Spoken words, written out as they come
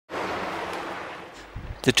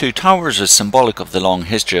The two towers are symbolic of the long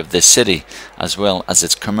history of this city, as well as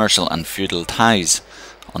its commercial and feudal ties.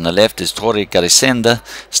 On the left is Torre Garisenda,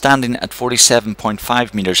 standing at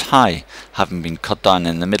 47.5 metres high, having been cut down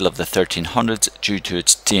in the middle of the 1300s due to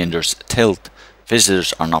its dangerous tilt.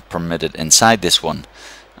 Visitors are not permitted inside this one.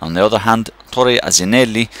 On the other hand, Torre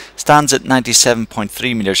Asinelli stands at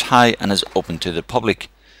 97.3 metres high and is open to the public.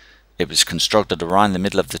 It was constructed around the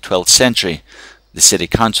middle of the 12th century. The city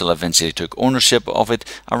council eventually took ownership of it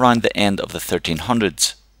around the end of the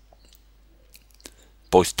 1300s.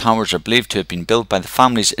 Both towers are believed to have been built by the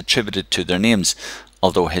families attributed to their names,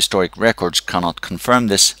 although historic records cannot confirm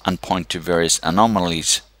this and point to various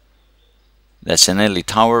anomalies. The Asinelli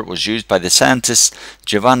Tower was used by the scientists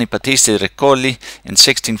Giovanni Battista Riccoli in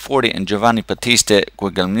 1640 and Giovanni Battista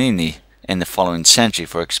Guglielmini in the following century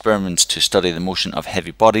for experiments to study the motion of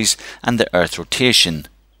heavy bodies and the Earth's rotation.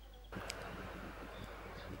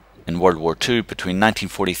 In World War II, between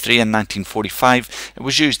 1943 and 1945, it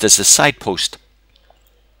was used as a sight-post.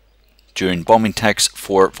 During bombing attacks,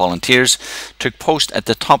 4 volunteers took post at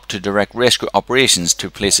the top to direct rescue operations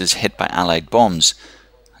to places hit by Allied bombs.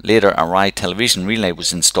 Later, a Rai television relay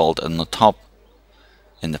was installed on the top.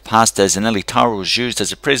 In the past, the Asinelli Tower was used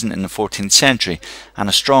as a prison in the 14th century and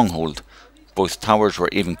a stronghold. Both towers were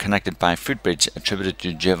even connected by a footbridge attributed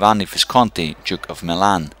to Giovanni Visconti, Duke of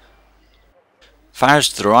Milan. Fires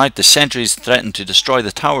throughout the centuries threatened to destroy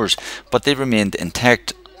the towers, but they remained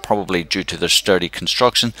intact, probably due to their sturdy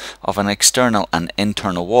construction of an external and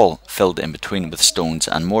internal wall filled in between with stones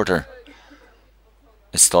and mortar.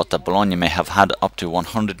 It's thought that Bologna may have had up to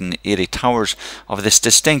 180 towers of this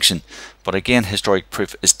distinction, but again historic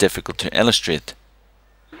proof is difficult to illustrate.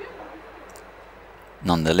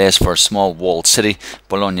 Nonetheless, for a small walled city,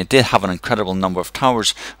 Bologna did have an incredible number of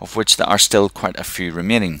towers, of which there are still quite a few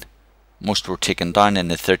remaining. Most were taken down in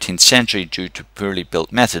the 13th century due to poorly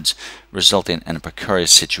built methods, resulting in a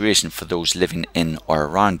precarious situation for those living in or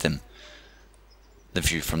around them. The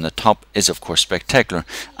view from the top is of course spectacular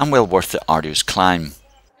and well worth the arduous climb.